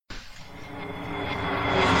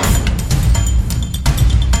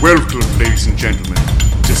Welcome, ladies and gentlemen,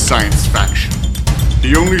 to Science Faction,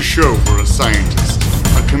 the only show where a scientist,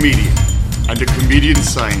 a comedian, and a comedian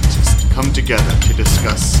scientist come together to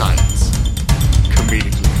discuss science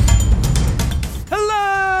comedically.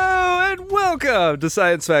 Hello and welcome to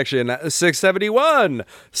Science Faction 671,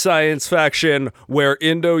 Science Faction where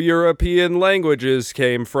Indo-European languages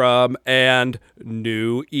came from and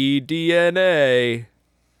new eDNA.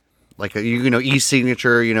 Like,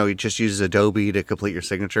 e-signature, it just uses Adobe to complete your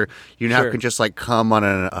signature. You now Sure. can just, come on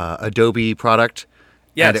an Adobe product,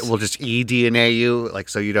 Yes. and it will just eDNA you,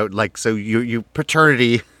 so you don't, you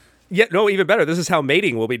paternity. Yeah, no, even better. This is how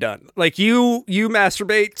mating will be done. Like, you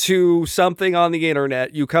masturbate to something on the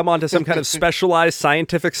internet. You come onto some kind of specialized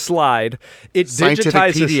scientific slide. It Scientific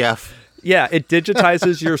digitizes... PDF. Yeah, it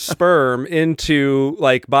digitizes your sperm into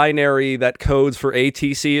binary that codes for A,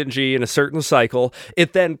 T, C, and G in a certain cycle.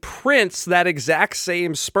 It then prints that exact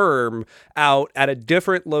same sperm out at a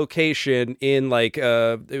different location in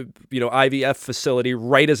IVF facility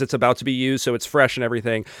right as it's about to be used, so it's fresh and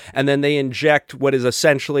everything. And then they inject what is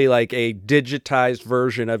essentially like a digitized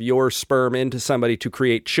version of your sperm into somebody to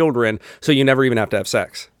create children, so you never even have to have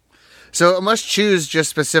sex. So it must choose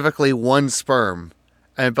just specifically one sperm.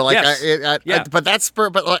 Yes. But that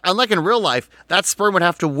sperm, unlike in real life, that sperm would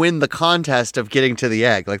have to win the contest of getting to the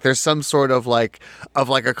egg. Like, there's some sort of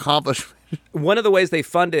accomplishment. One of the ways they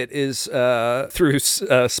fund it is through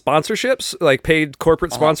sponsorships, like paid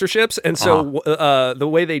corporate sponsorships. And so the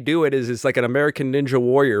way they do it is like an American Ninja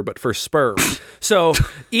Warrior, but for sperm. So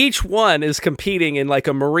each one is competing in like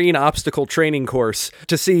a marine obstacle training course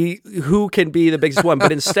to see who can be the biggest one.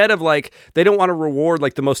 But instead of they don't want to reward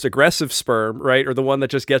like the most aggressive sperm, right? Or the one that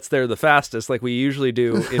just gets there the fastest, like we usually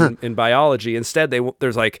do in biology. Instead,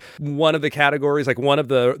 there's like one of the categories, like one of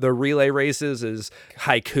the relay races is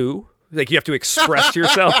haiku. Like, you have to express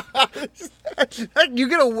yourself. You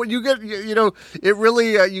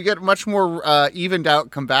get much more evened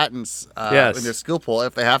out combatants in their skill pool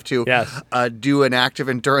if they have to do an active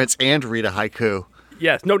endurance and read a haiku.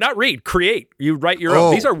 Yes. No, not read. Create. You write your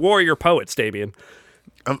own. These are warrior poets, Damien.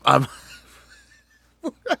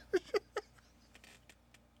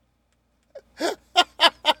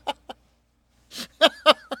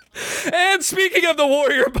 And speaking of the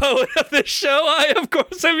warrior poet of this show, I, of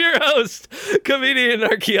course, am your host, comedian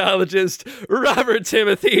and archaeologist, Robert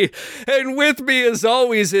Timothy. And with me, as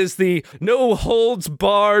always, is the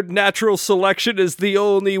no-holds-barred natural selection is the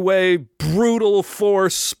only way brutal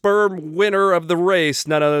force sperm winner of the race,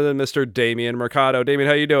 none other than Mr. Damien Mercado. Damien,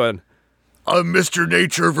 how you doing? I'm Mr.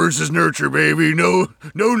 Nature versus Nurture, baby. No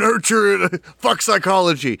nurture. Fuck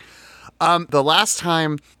psychology. The last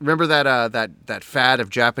time, remember that fad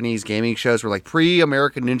of Japanese gaming shows were like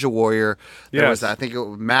pre-American Ninja Warrior. There was, I think it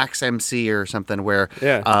was Max MC or something, where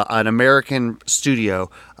an American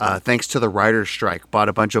studio, thanks to the writer's strike, bought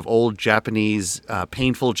a bunch of old Japanese,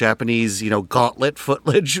 painful Japanese, gauntlet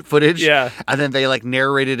footage. Yeah. And then they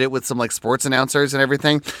narrated it with some sports announcers and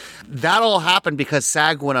everything. That all happened because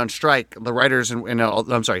SAG went on strike. The writers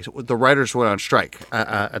the writers went on strike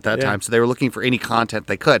at that time, so they were looking for any content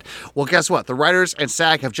they could. Well, guess what? The writers and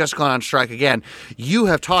SAG have just gone on strike again. You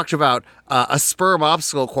have talked about a sperm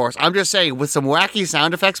obstacle course. I'm just saying, with some wacky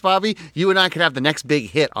sound effects, Bobby, you and I could have the next big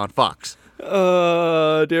hit on Fox.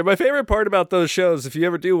 Dear, my favorite part about those shows, if you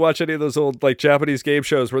ever do watch any of those old Japanese game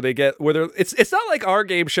shows it's not like our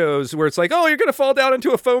game shows where it's like, oh, you're gonna fall down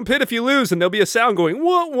into a foam pit if you lose, and there'll be a sound going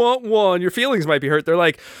wah wah wah, and your feelings might be hurt. They're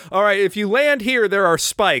like, all right, if you land here, there are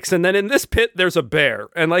spikes, and then in this pit there's a bear,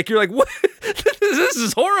 and you're like, what? This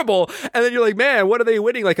is horrible. And then you're like, man, what are they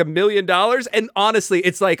winning? Like $1 million? And honestly,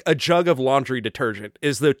 it's like a jug of laundry detergent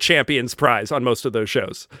is the champion's prize on most of those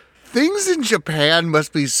shows. Things in Japan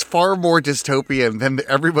must be far more dystopian than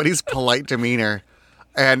everybody's polite demeanor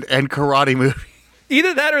and karate movie.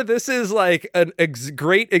 Either that or this is like a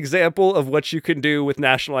great example of what you can do with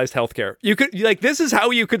nationalized healthcare. You could this is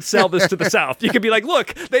how you could sell this to the South. You could be like,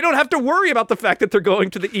 look, they don't have to worry about the fact that they're going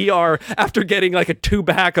to the ER after getting a tube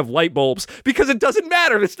back of light bulbs because it doesn't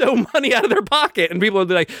matter. There's no money out of their pocket. And people will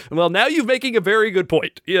be like, well, now you're making a very good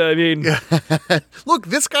point. Yeah, I mean, look,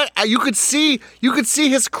 this guy, you could see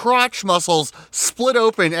his crotch muscles split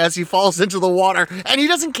open as he falls into the water, and he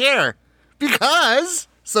doesn't care because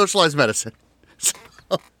socialized medicine.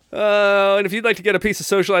 And if you'd like to get a piece of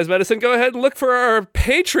socialized medicine, go ahead and look for our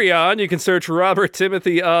Patreon. You can search Robert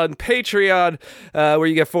Timothy on Patreon, where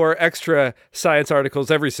you get 4 extra science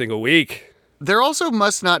articles every single week. There also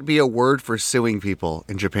must not be a word for suing people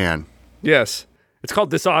in Japan. Yes. It's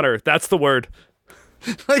called dishonor. That's the word.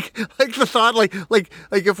 like the thought, like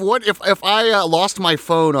if I lost my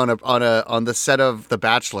phone on the set of The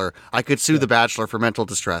Bachelor, I could sue The Bachelor for mental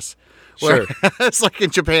distress. Sure. It's like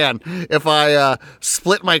in Japan, if I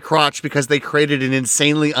split my crotch because they created an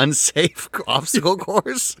insanely unsafe obstacle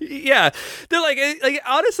course. Yeah, they're like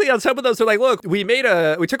honestly, on some of those, they're like, look, we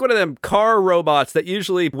took one of them car robots that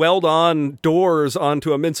usually weld on doors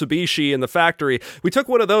onto a Mitsubishi in the factory. We took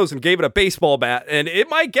one of those and gave it a baseball bat, and it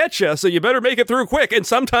might get you, so you better make it through quick. And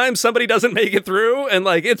sometimes somebody doesn't make it through, and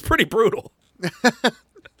like it's pretty brutal.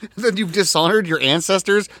 Then you've dishonored your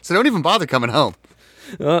ancestors, so don't even bother coming home.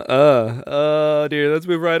 Oh dear, let's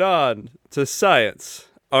move right on to science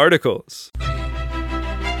articles.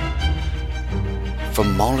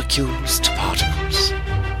 From molecules to particles,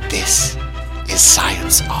 this is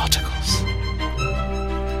Science Articles.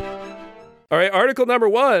 All right, article number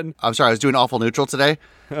 1. I'm sorry, I was doing Awful Neutral today,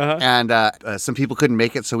 and some people couldn't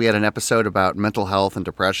make it, so we had an episode about mental health and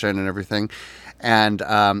depression and everything, and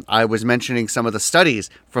I was mentioning some of the studies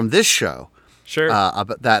from this show. Sure.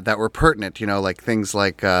 That were pertinent, like things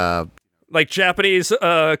like Japanese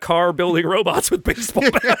car building robots with baseball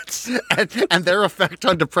bats. and their effect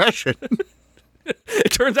on depression.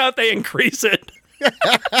 It turns out they increase it. A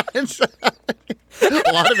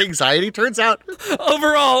lot of anxiety, turns out.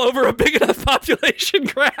 Overall, over a big enough population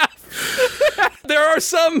graph, there are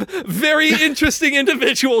some very interesting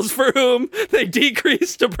individuals for whom they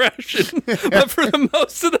decrease depression. But for the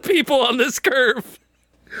most of the people on this curve,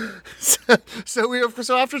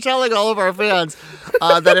 So after telling all of our fans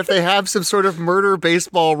that if they have some sort of murder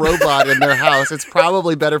baseball robot in their house, it's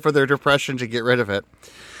probably better for their depression to get rid of it.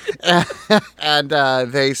 And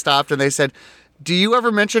they stopped and they said, "Do you ever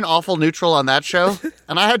mention Awful Neutral on that show?"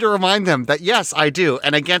 And I had to remind them that yes, I do.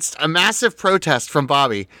 And against a massive protest from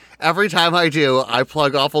Bobby, every time I do, I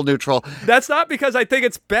plug Awful Neutral. That's not because I think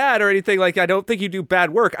it's bad or anything. Like, I don't think you do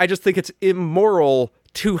bad work. I just think it's immoral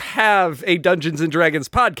to have a Dungeons and Dragons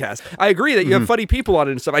podcast. I agree that you have funny people on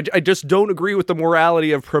it and stuff. I just don't agree with the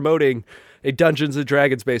morality of promoting a Dungeons and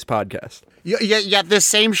Dragons based podcast. Yeah, this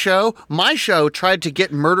same show, my show tried to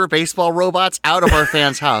get murder baseball robots out of our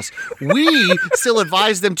fans' house. We still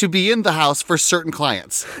advise them to be in the house for certain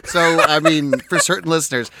clients. So, I mean, for certain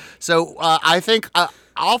listeners. So, I think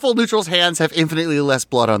Awful Neutral's hands have infinitely less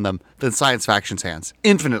blood on them than Science Faction's hands.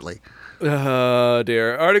 Infinitely. Oh,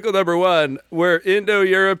 dear. Article number 1, where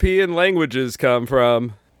Indo-European languages come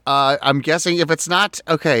from. I'm guessing if it's not...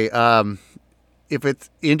 Okay, if it's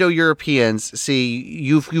Indo-Europeans, see,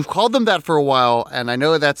 you've called them that for a while, and I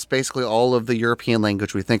know that's basically all of the European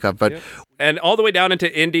language we think of, but... Yep. And all the way down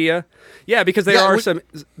into India. Yeah, because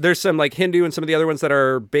there's some like Hindu and some of the other ones that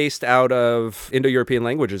are based out of Indo-European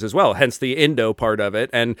languages as well, hence the Indo part of it.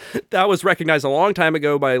 And that was recognized a long time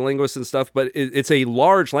ago by linguists and stuff, but it's a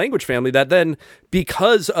large language family that then,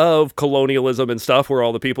 because of colonialism and stuff, where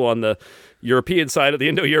all the people on the European side of the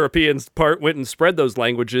Indo-European part went and spread those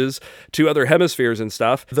languages to other hemispheres and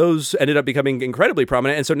stuff, those ended up becoming incredibly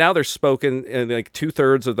prominent. And so now they're spoken, and like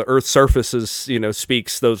 2/3 of the Earth's surface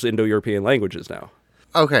speaks those Indo-European languages now.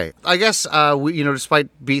 Okay, I guess we, despite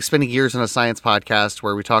spending years on a science podcast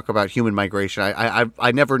where we talk about human migration,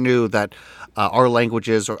 I never knew that our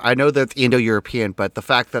languages, or I know that Indo-European, but the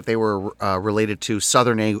fact that they were related to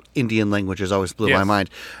Southern Indian languages always blew my mind.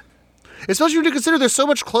 Especially when you consider they're so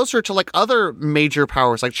much closer to like other major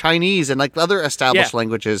powers like Chinese and like other established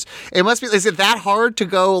languages. It must be. Is it that hard to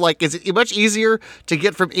go? Like, is it much easier to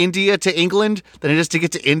get from India to England than it is to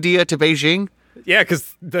get to India to Beijing? Yeah,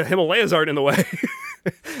 because the Himalayas aren't in the way.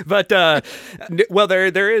 But, well,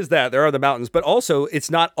 there is that. There are the mountains, but also it's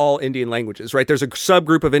not all Indian languages, right? There's a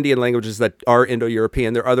subgroup of Indian languages that are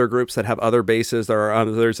Indo-European. There are other groups that have other bases. There are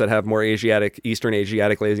others that have more Eastern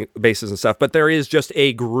Asiatic bases and stuff. But there is just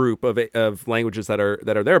a group of languages that are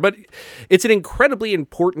there. But it's an incredibly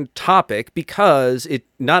important topic because it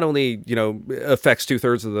not only, affects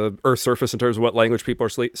 2/3 of the Earth's surface in terms of what language people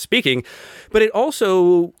are speaking, but it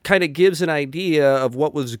also kind of gives an idea of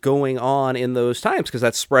what was going on in those times. Because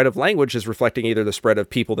that spread of language is reflecting either the spread of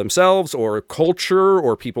people themselves or culture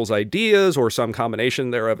or people's ideas or some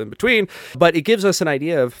combination thereof in between. But it gives us an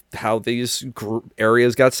idea of how these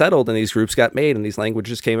areas got settled and these groups got made and these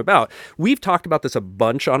languages came about. We've talked about this a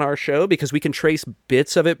bunch on our show because we can trace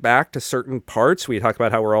bits of it back to certain parts. We talk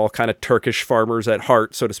about how we're all kind of Turkish farmers at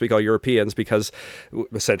heart, so to speak, all Europeans, because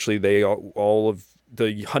essentially they all of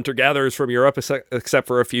the hunter-gatherers from Europe, except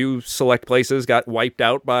for a few select places, got wiped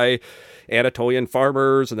out by Anatolian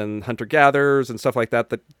farmers and then hunter-gatherers and stuff like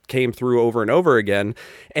that came through over and over again.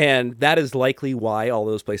 And that is likely why all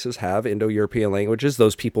those places have Indo-European languages.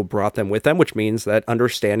 Those people brought them with them, which means that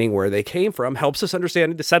understanding where they came from helps us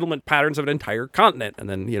understand the settlement patterns of an entire continent, and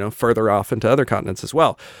then, further off into other continents as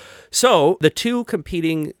well. So the two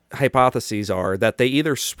competing hypotheses are that they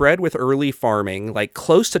either spread with early farming, like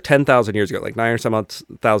close to 10,000 years ago, like 9 or some odd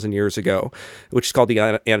thousand years ago, which is called the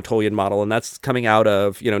Anatolian model. And that's coming out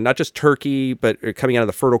of, not just Turkey, but coming out of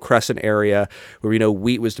the Fertile Crescent area where we know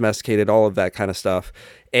wheat was domesticated, all of that kind of stuff.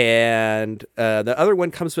 And the other one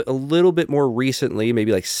comes a little bit more recently,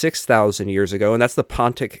 maybe like 6,000 years ago, and that's the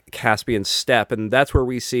Pontic-Caspian steppe. And that's where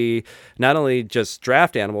we see not only just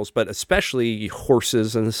draft animals, but especially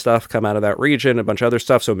horses and stuff come out of that region, a bunch of other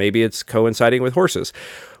stuff. So maybe it's coinciding with horses.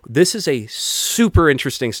 This is a super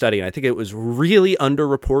interesting study, and I think it was really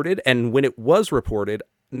underreported. And when it was reported,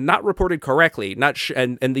 not reported correctly,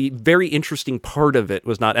 and the very interesting part of it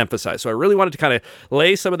was not emphasized. So I really wanted to kind of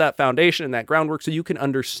lay some of that foundation and that groundwork so you can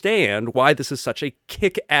understand why this is such a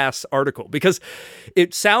kick-ass article, because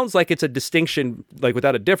it sounds like it's a distinction like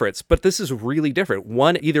without a difference, but this is really different.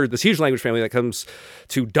 One, either this huge language family that comes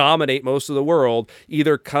to dominate most of the world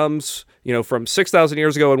either comes from 6,000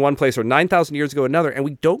 years ago in one place or 9,000 years ago another, and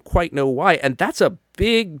we don't quite know why. And that's a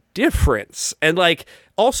big difference. And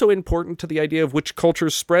also important to the idea of which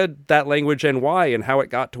cultures spread that language and why and how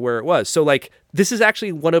it got to where it was. So this is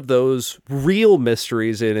actually one of those real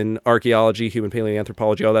mysteries in archaeology, human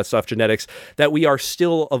paleoanthropology, all that stuff, genetics, that we are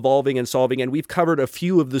still evolving and solving. And we've covered a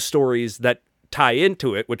few of the stories that tie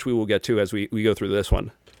into it, which we will get to as we go through this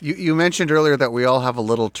one. You mentioned earlier that we all have a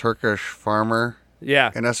little Turkish farmer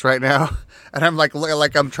in us right now. And I'm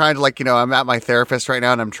I'm trying to I'm at my therapist right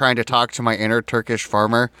now and I'm trying to talk to my inner Turkish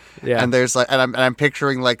farmer. Yeah. And there's I'm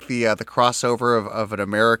picturing the crossover of an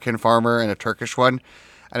American farmer and a Turkish one.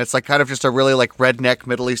 And it's kind of just a really redneck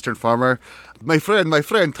Middle Eastern farmer. My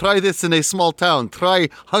friend, try this in a small town. Try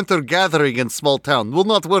hunter-gathering in small town. Will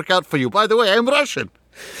not work out for you. By the way, I'm Russian.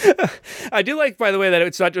 I do by the way, that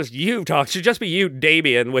it's not just you talk. It should just be you,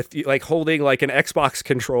 Damien, with holding an Xbox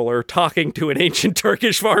controller talking to an ancient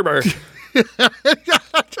Turkish farmer.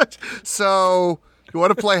 So, you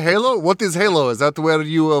want to play Halo? What is Halo? Is that where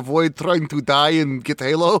you avoid trying to die and get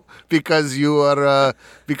Halo because you are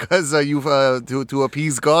to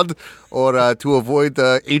appease God or to avoid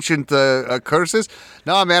ancient curses?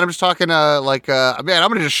 No, man, I'm just talking man, I'm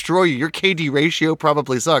going to destroy you. Your KD ratio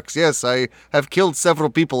probably sucks. Yes, I have killed several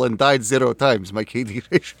people and died 0 times. My KD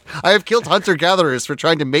ratio. I have killed hunter-gatherers for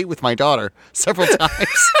trying to mate with my daughter several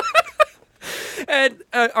times. And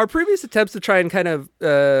our previous attempts to try and kind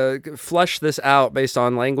of flush this out based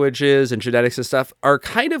on languages and genetics and stuff are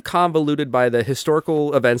kind of convoluted by the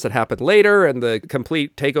historical events that happened later and the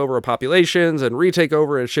complete takeover of populations and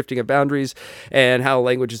retakeover and shifting of boundaries and how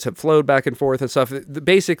languages have flowed back and forth and stuff.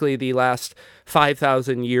 Basically, the last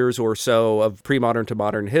 5,000 years or so of pre-modern to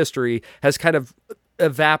modern history has kind of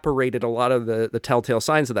evaporated a lot of the telltale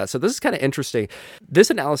signs of that. So this is kind of interesting. This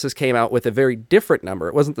analysis came out with a very different number.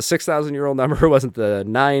 It wasn't the 6,000-year-old number. It wasn't the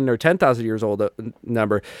 9 or 10,000 years old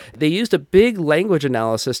number. They used a big language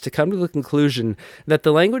analysis to come to the conclusion that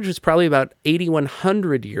the language is probably about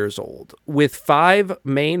 8,100 years old, with 5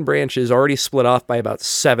 main branches already split off by about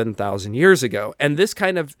 7,000 years ago. And this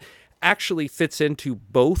kind of actually fits into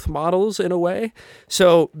both models in a way.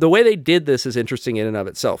 So the way they did this is interesting in and of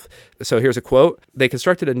itself. So here's a quote. They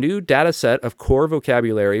constructed a new data set of core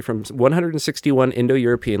vocabulary from 161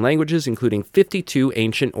 Indo-European languages, including 52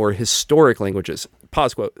 ancient or historic languages.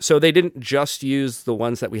 Pause quote. So they didn't just use the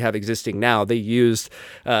ones that we have existing now. They used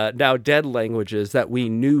now dead languages that we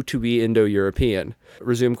knew to be Indo-European.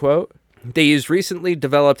 Resume quote. They used recently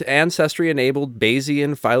developed ancestry-enabled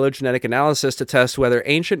Bayesian phylogenetic analysis to test whether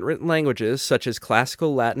ancient written languages, such as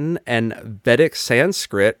Classical Latin and Vedic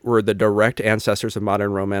Sanskrit, were the direct ancestors of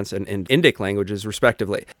modern Romance and Indic languages,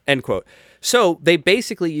 respectively. End quote. So they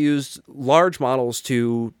basically used large models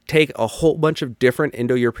to take a whole bunch of different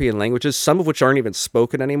Indo-European languages, some of which aren't even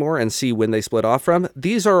spoken anymore, and see when they split off from.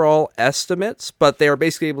 These are all estimates, but they are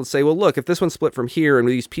basically able to say, well, look, if this one split from here and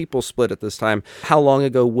these people split at this time, how long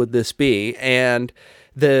ago would this be? And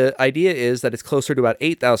the idea is that it's closer to about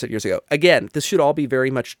 8,000 years ago. Again, this should all be very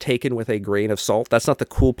much taken with a grain of salt. That's not the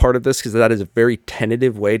cool part of this, because that is a very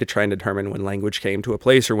tentative way to try and determine when language came to a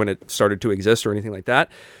place or when it started to exist or anything like that.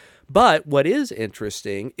 But what is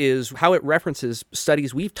interesting is how it references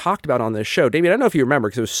studies we've talked about on this show. Damien, I don't know if you remember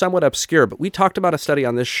because it was somewhat obscure, but we talked about a study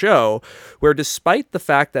on this show where despite the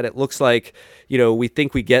fact that it looks like, we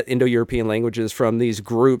think we get Indo-European languages from these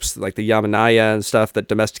groups like the Yamanaya and stuff that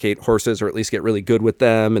domesticate horses or at least get really good with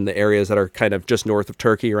them in the areas that are kind of just north of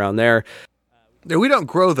Turkey around there. Yeah, we don't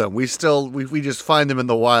grow them. We just find them in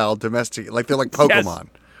the wild, domestic, like they're like Pokemon.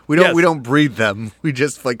 Yes. We don't breed them. We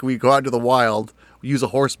just we go out into the wild, use a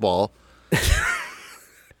horse ball.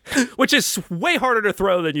 Which is way harder to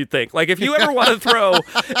throw than you'd think. Like if you ever want to throw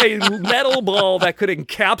a metal ball that could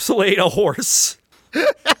encapsulate a horse.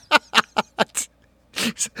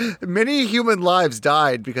 Many human lives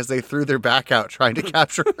died because they threw their back out trying to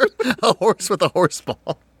capture a horse with a horse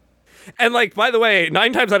ball. And by the way,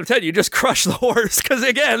 9 times out of 10, you just crush the horse because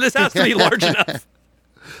again, this has to be large enough.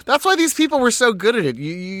 That's why these people were so good at it.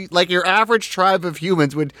 You your average tribe of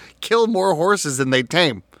humans would kill more horses than they'd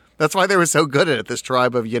tame. That's why they were so good at it, this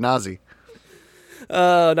tribe of Yanazi.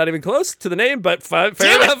 Not even close to the name, but fair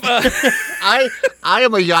enough. I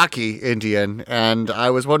am a Yaqui Indian, and I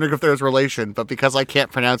was wondering if there's relation, but because I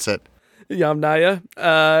can't pronounce it. Yamnaya.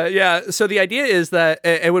 Yeah. So the idea is that,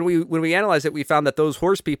 and when we analyzed it, we found that those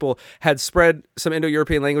horse people had spread some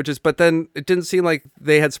Indo-European languages, but then it didn't seem like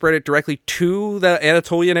they had spread it directly to the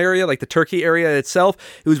Anatolian area, like the Turkey area itself.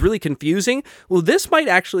 It was really confusing. Well, this might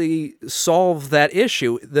actually solve that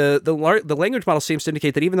issue. The language model seems to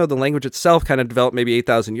indicate that even though the language itself kind of developed maybe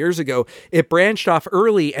 8,000 years ago, it branched off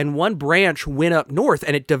early, and one branch went up north,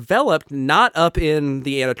 and it developed not up in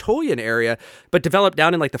the Anatolian area, but developed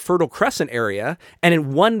down in the Fertile Crescent area, and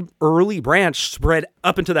in one early branch spread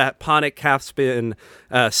up into that Pontic-Caspian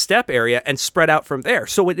steppe area and spread out from there.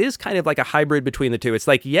 So it is kind of like a hybrid between the two. It's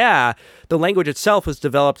the language itself was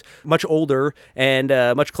developed much older and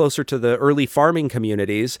much closer to the early farming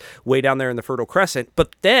communities way down there in the Fertile Crescent,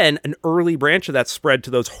 but then an early branch of that spread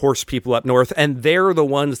to those horse people up north, and they're the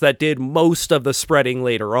ones that did most of the spreading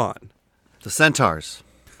later on. The centaurs.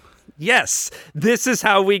 Yes, this is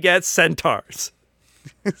how we get centaurs.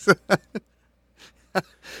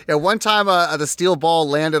 Yeah, one time the steel ball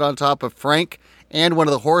landed on top of Frank and one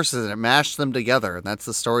of the horses, and it mashed them together, and that's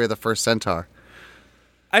the story of the first centaur.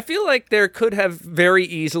 I feel like there could have very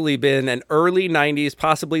easily been an early 90s,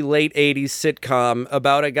 possibly late 80s sitcom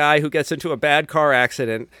about a guy who gets into a bad car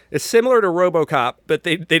accident. It's similar to Robocop, but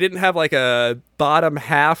they didn't have a bottom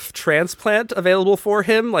half transplant available for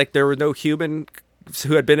him. There were no human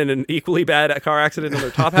who had been in an equally bad car accident in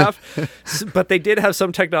their top half, but they did have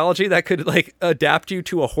some technology that could adapt you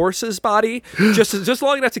to a horse's body just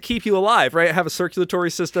long enough to keep you alive, right? Have a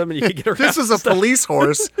circulatory system and you could get around. This is a police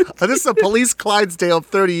horse. This is a police Clydesdale of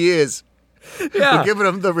 30 years. Yeah. We're giving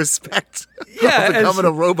him the respect of and becoming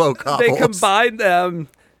a Robocop They horse. combined them.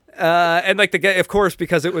 And the guy, of course,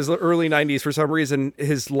 because it was the early 90s, for some reason,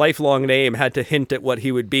 his lifelong name had to hint at what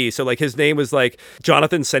he would be. So his name was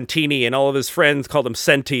Jonathan Sentini, and all of his friends called him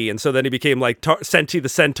Senti. And so then he became Senti the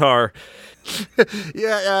Centaur.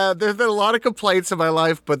 Yeah, there's been a lot of complaints in my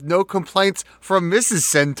life, but no complaints from Mrs.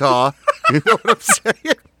 Centaur. You know what I'm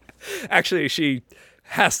saying? Actually, she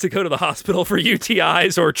has to go to the hospital for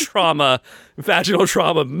UTIs or vaginal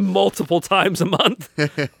trauma multiple times a month.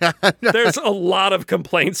 There's a lot of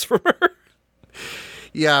complaints from her.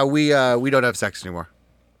 Yeah, we don't have sex anymore.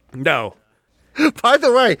 No. By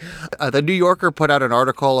the way, the New Yorker put out an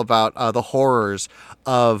article about the horrors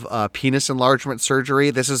of penis enlargement surgery.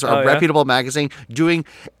 This is a reputable magazine doing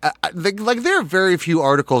there are very few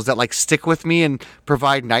articles that stick with me and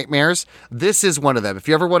provide nightmares. This is one of them. If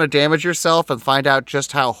you ever want to damage yourself and find out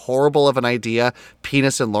just how horrible of an idea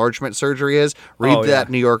penis enlargement surgery is, read that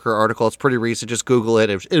New Yorker article. It's pretty recent. Just Google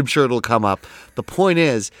it. I'm sure it'll come up. The point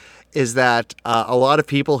is that a lot of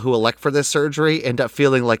people who elect for this surgery end up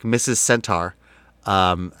feeling like Mrs. Centaur.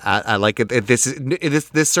 I like it.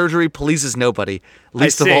 This surgery pleases nobody,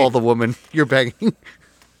 least of all the woman you're banging.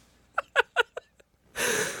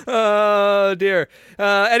 Oh, dear.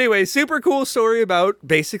 Anyway, super cool story about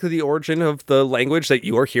basically the origin of the language that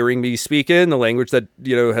you are hearing me speak in, the language that,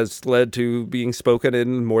 has led to being spoken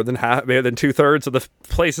in more than 2/3 of the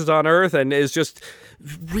places on Earth, and is just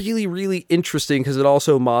really, really interesting because it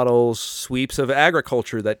also models sweeps of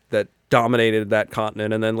agriculture that dominated that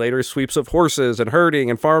continent, and then later sweeps of horses and herding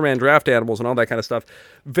and farmland draft animals and all that kind of stuff.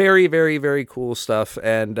 Very, very, very cool stuff.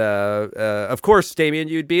 And of course, Damien,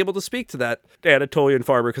 you'd be able to speak to that Anatolian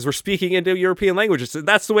farmer because we're speaking Indo-European languages.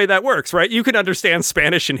 That's the way that works, right? You can understand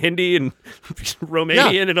Spanish and Hindi and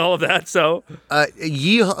Romanian and all of that. So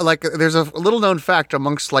there's a little known fact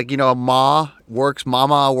amongst a Ma works.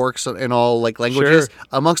 Mama works in all like languages. Sure.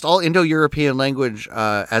 Amongst all Indo-European language,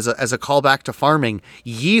 as a callback to farming,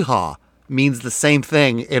 yeehaw means the same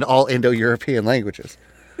thing in all Indo-European languages.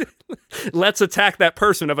 Let's attack that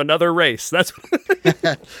person of another race. That's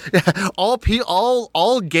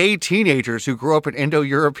all gay teenagers who grew up in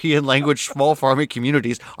Indo-European language small farming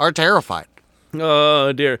communities are terrified.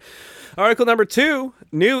 Oh, dear. Article number 2,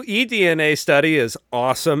 new eDNA study is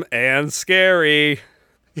awesome and scary.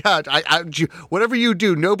 Yeah, whatever you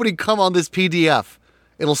do, nobody come on this PDF.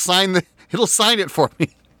 It'll sign it for me.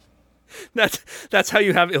 That's how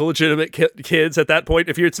you have illegitimate kids at that point.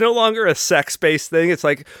 It's no longer a sex-based thing. It's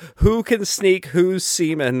like, who can sneak whose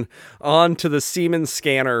semen onto the semen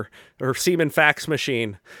scanner or semen fax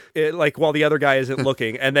machine, while the other guy isn't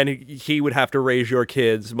looking, and then he would have to raise your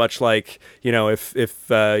kids, much like, if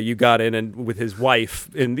you got in and with his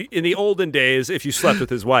wife in the olden days, if you slept with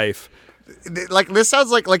his wife. Like, this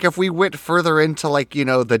sounds like if we went further into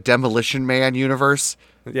the Demolition Man universe.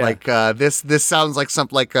 Yeah. This sounds like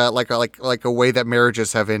something like a way that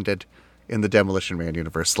marriages have ended in the Demolition Man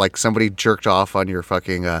universe. Like somebody jerked off on your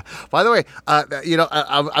fucking. By the way,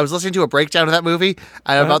 I was listening to a breakdown of that movie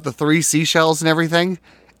and about the 3 seashells and everything,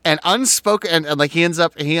 and unspoken and like he ends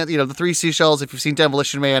up the 3 seashells. If you've seen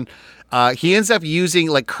Demolition Man, he ends up using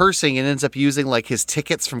cursing and ends up using his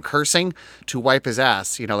tickets from cursing to wipe his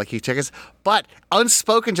ass. He tickets, but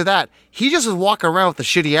unspoken to that, he just was walking around with a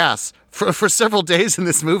shitty ass for several days in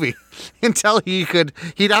this movie until he'd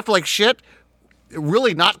have to shit,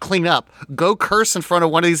 really not clean up, go curse in front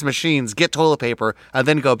of one of these machines, get toilet paper, and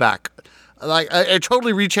then go back. It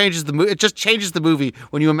totally rechanges the movie. It just changes the movie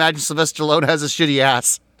when you imagine Sylvester Stallone has a shitty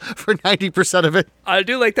ass for 90% of it. I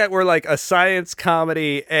do like that we're a science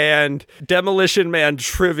comedy and Demolition Man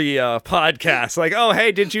trivia podcast. Oh,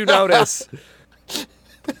 hey, did you notice?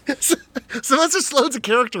 Sylvester Stallone's a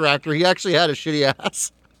character actor. He actually had a shitty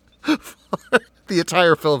ass for the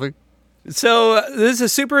entire filming. So this is a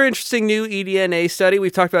super interesting new eDNA study.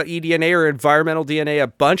 We've talked about eDNA or environmental DNA a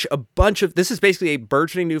bunch of. This is basically a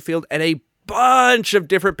burgeoning new field, and a bunch of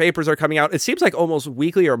different papers are coming out. It seems like almost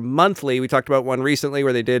weekly or monthly. We talked about one recently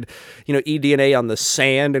where they did, eDNA on the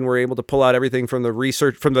sand, and were able to pull out everything from the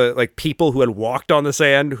research from the people who had walked on the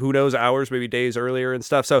sand, who knows, hours, maybe days earlier and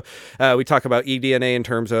stuff. So we talk about eDNA in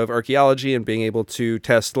terms of archaeology and being able to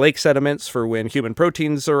test lake sediments for when human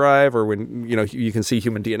proteins arrive, or when, you can see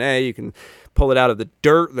human DNA. You can pull it out of the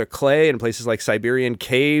dirt, the clay, in places like Siberian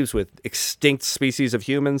caves with extinct species of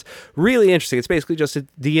humans. Really interesting. It's basically just a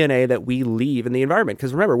DNA that we leave in the environment.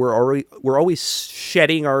 Because remember, we're always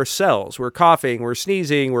shedding our cells. We're coughing, we're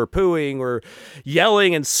sneezing, we're pooing, we're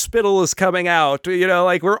yelling, and spittle is coming out.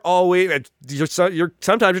 We're always.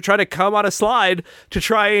 Sometimes you're trying to come on a slide to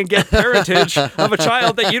try and get parentage of a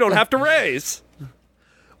child that you don't have to raise.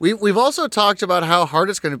 We've also talked about how hard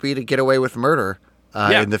it's going to be to get away with murder.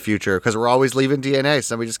 In the future, because we're always leaving DNA.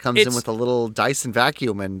 Somebody just comes in with a little Dyson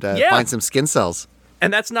vacuum and finds some skin cells.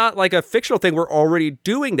 And that's not a fictional thing. We're already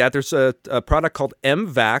doing that. There's a product called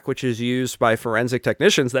MVAC, which is used by forensic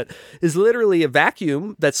technicians, that is literally a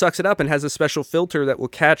vacuum that sucks it up and has a special filter that will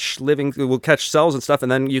catch cells and stuff. And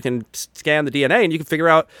then you can scan the DNA and you can figure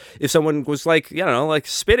out if someone was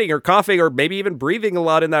spitting or coughing or maybe even breathing a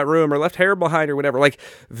lot in that room or left hair behind or whatever.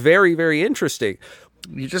 Very, very interesting.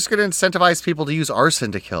 You're just going to incentivize people to use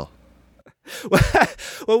arson to kill.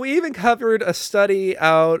 Well, we even covered a study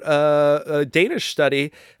out, a Danish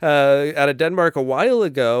study out of Denmark a while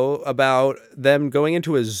ago about them going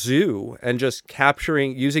into a zoo and just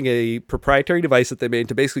using a proprietary device that they made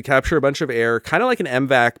to basically capture a bunch of air, kind of like an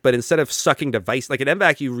MVAC, but instead of sucking device, like an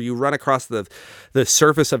MVAC, you run across the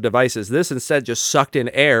surface of devices. This instead just sucked in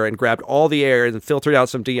air and grabbed all the air and filtered out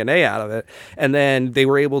some DNA out of it. And then they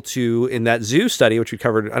were able to, in that zoo study, which we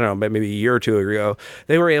covered, I don't know, maybe a year or two ago,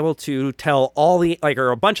 they were able to tell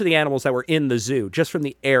a bunch of the animals that were in the zoo just from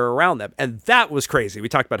the air around them. And that was crazy. We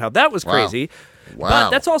talked about how that was crazy. Wow. But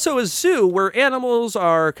that's also a zoo where animals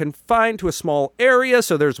are confined to a small area.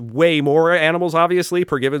 So there's way more animals, obviously,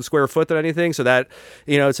 per given square foot than anything. So that,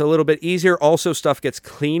 it's a little bit easier. Also, stuff gets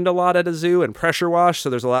cleaned a lot at a zoo and pressure washed. So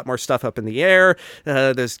there's a lot more stuff up in the air.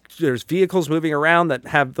 There's vehicles moving around that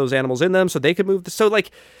have those animals in them so they can move.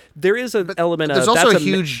 There is an element of... There's also a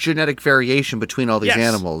huge genetic variation between all these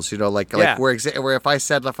animals. Where if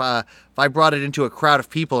I brought it into a crowd of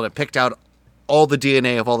people and it picked out all the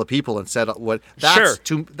DNA of all the people and said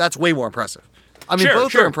that's way more impressive. I mean,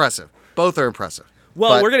 both are impressive. Both are impressive.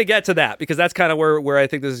 Well, we're going to get to that because that's kind of where I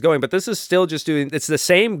think this is going. But this is still just it's the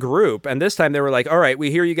same group. And this time they were like, all right,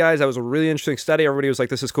 we hear you guys. That was a really interesting study. Everybody was like,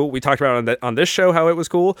 this is cool. We talked about it on this show how it was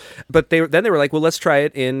cool. But then they were like, well, let's try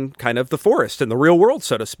it in kind of the forest, in the real world,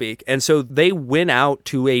 so to speak. And so they went out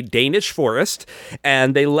to a Danish forest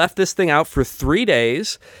and they left this thing out for 3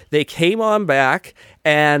 days. They came on back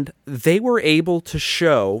and they were able to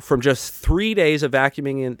show from just 3 days of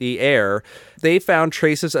vacuuming in the air, they found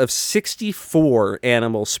traces of 64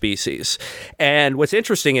 animal species. And what's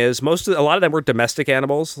interesting is a lot of them were domestic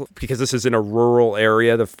animals because this is in a rural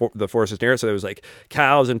area. The forest is near it. So there was like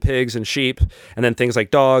cows and pigs and sheep, and then things like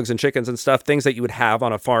dogs and chickens and stuff, things that you would have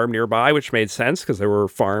on a farm nearby, which made sense because there were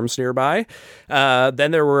farms nearby.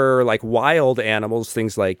 Then there were like wild animals,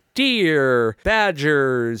 things like deer,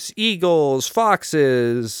 badgers, eagles,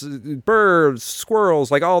 foxes, birds,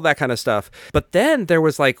 squirrels, like all that kind of stuff. But then there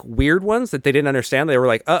was like weird ones that they didn't understand. They were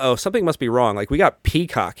like, uh-oh, something must be wrong. Like we got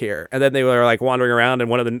peacock here. And then they were like wandering around and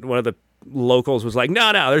one of the locals was like,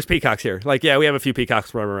 no, there's peacocks here. Like, yeah, we have a few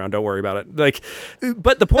peacocks running around. Don't worry about it. Like,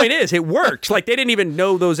 but the point is, it worked. Like, they didn't even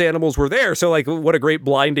know those animals were there. So, like, what a great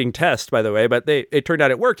blinding test, by the way. But it turned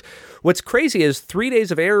out it worked. What's crazy is 3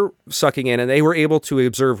 days of air sucking in, and they were able to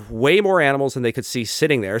observe way more animals than they could see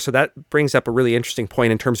sitting there. So that brings up a really interesting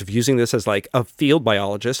point in terms of using this as like a field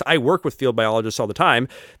biologist. I work with field biologists all the time.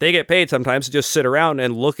 They get paid sometimes to just sit around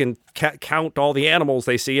and look and count all the animals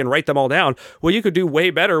they see and write them all down. Well, you could do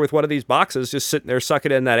way better with one of these boxes, just sitting there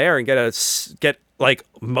sucking in that air and get like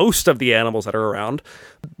most of the animals that are around.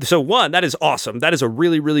 So one, that is awesome. That is a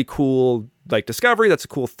really, really cool like discovery. That's a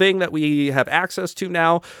cool thing that we have access to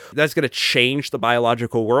now. That's going to change the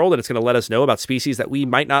biological world, and it's going to let us know about species that we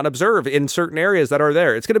might not observe in certain areas that are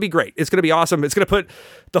there. It's going to be great. It's going to be awesome. It's going to put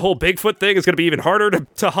the whole Bigfoot thing is going to be even harder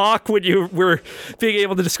to hawk when you were being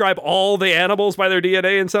able to describe all the animals by their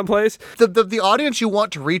DNA in some place. The audience you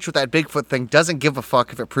want to reach with that Bigfoot thing doesn't give a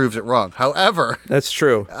fuck if it proves it wrong. However, that's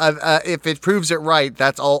true. If it proves it right,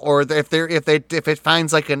 that's all. Or if it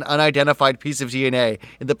finds like an unidentified piece of DNA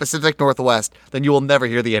in the Pacific Northwest, then you will never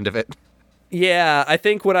hear the end of it. Yeah, I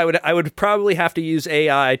think what I would probably have to use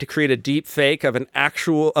AI to create a deep fake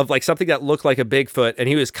of like something that looked like a Bigfoot, and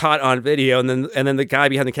he was caught on video, and then the guy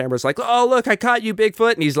behind the camera is like, "Oh, look, I caught you,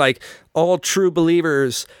 Bigfoot," and he's like, "All true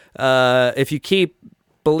believers, if you keep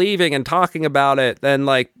believing and talking about it, then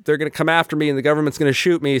like they're going to come after me and the government's going to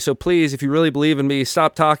shoot me. So please, if you really believe in me,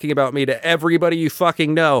 stop talking about me to everybody you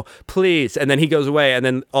fucking know, please." And then he goes away, and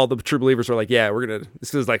then all the true believers are like, "Yeah,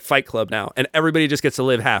 this is like Fight Club now," and everybody just gets to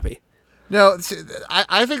live happy. No,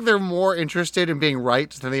 I think they're more interested in being right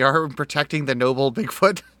than they are in protecting the noble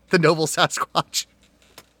Bigfoot, the noble Sasquatch.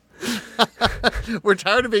 We're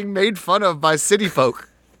tired of being made fun of by city folk.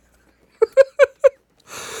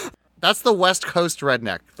 That's the West Coast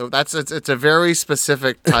redneck. It's a very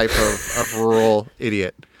specific type of rural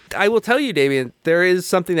idiot. I will tell you, Damien, there is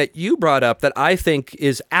something that you brought up that I think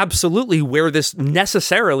is absolutely where this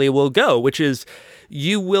necessarily will go, which is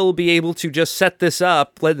you will be able to just set this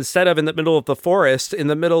up instead of in the middle of the forest, in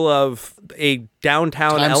the middle of a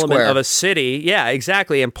downtown Times element Square. of a city. Yeah,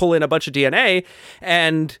 exactly. And pull in a bunch of DNA.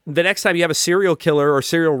 And the next time you have a serial killer or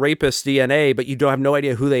serial rapist DNA, but you don't have no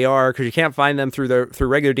idea who they are because you can't find them through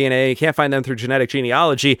regular DNA, you can't find them through genetic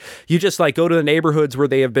genealogy. You just like go to the neighborhoods where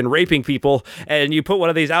they have been raping people and you put one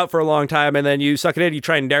of these out for a long time and then you suck it in, you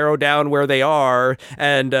try and narrow down where they are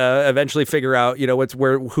and eventually figure out,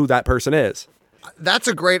 who that person is. That's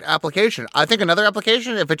a great application. I think another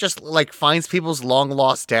application, if it just like finds people's long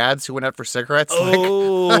lost dads who went out for cigarettes.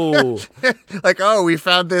 Oh, We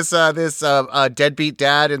found this deadbeat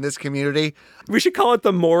dad in this community. We should call it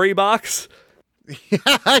the Maury box.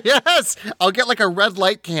 Yes, I'll get like a red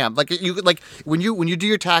light cam. Like when you do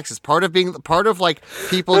your taxes, part of people,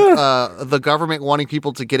 the government wanting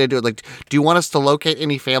people to get into it. Like, do you want us to locate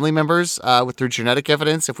any family members through genetic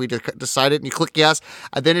evidence? If we decide it, and you click yes,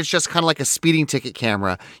 and then it's just kind of like a speeding ticket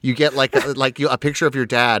camera. You get like a picture of your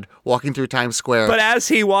dad walking through Times Square. But as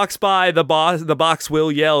he walks by, the box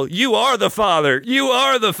will yell, "You are the father! You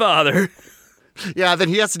are the father!" Yeah, then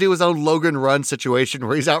he has to do his own Logan Run situation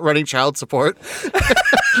where he's out running child support.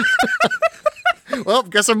 Well,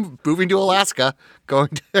 guess I'm moving to Alaska.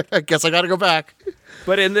 Guess I got to go back.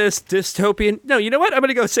 But in this dystopian, no, you know what? I'm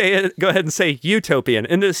going to go ahead and say utopian.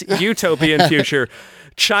 In this utopian future,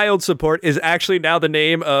 child support is actually now the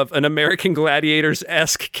name of an American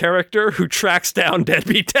Gladiators-esque character who tracks down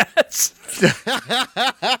deadbeat dads.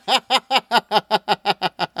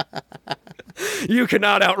 You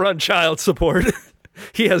cannot outrun child support.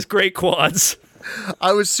 He has great quads.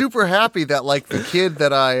 I was super happy that like the kid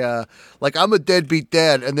that I like I'm a deadbeat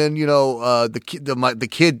dad, and then the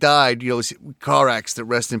kid died, car accident,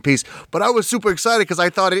 rest in peace. But I was super excited because I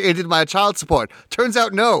thought it ended my child support. Turns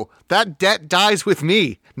out no, that debt dies with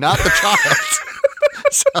me, not the child.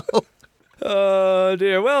 So. Oh,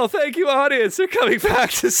 dear. Well, thank you, audience, for coming back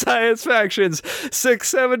to Science Factions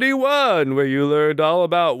 671, where you learned all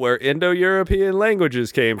about where Indo-European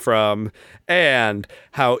languages came from and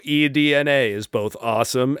how eDNA is both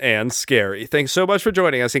awesome and scary. Thanks so much for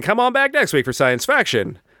joining us, and come on back next week for Science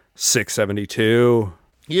Faction 672.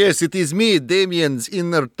 Yes, it is me, Damien's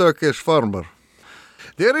inner Turkish farmer.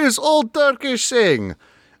 There is old Turkish saying,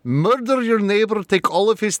 murder your neighbor, take all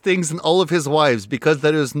of his things and all of his wives, because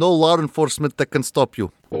there is no law enforcement that can stop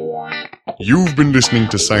you. You've been listening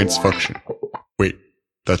to Science Faction. Wait,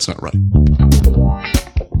 that's not right.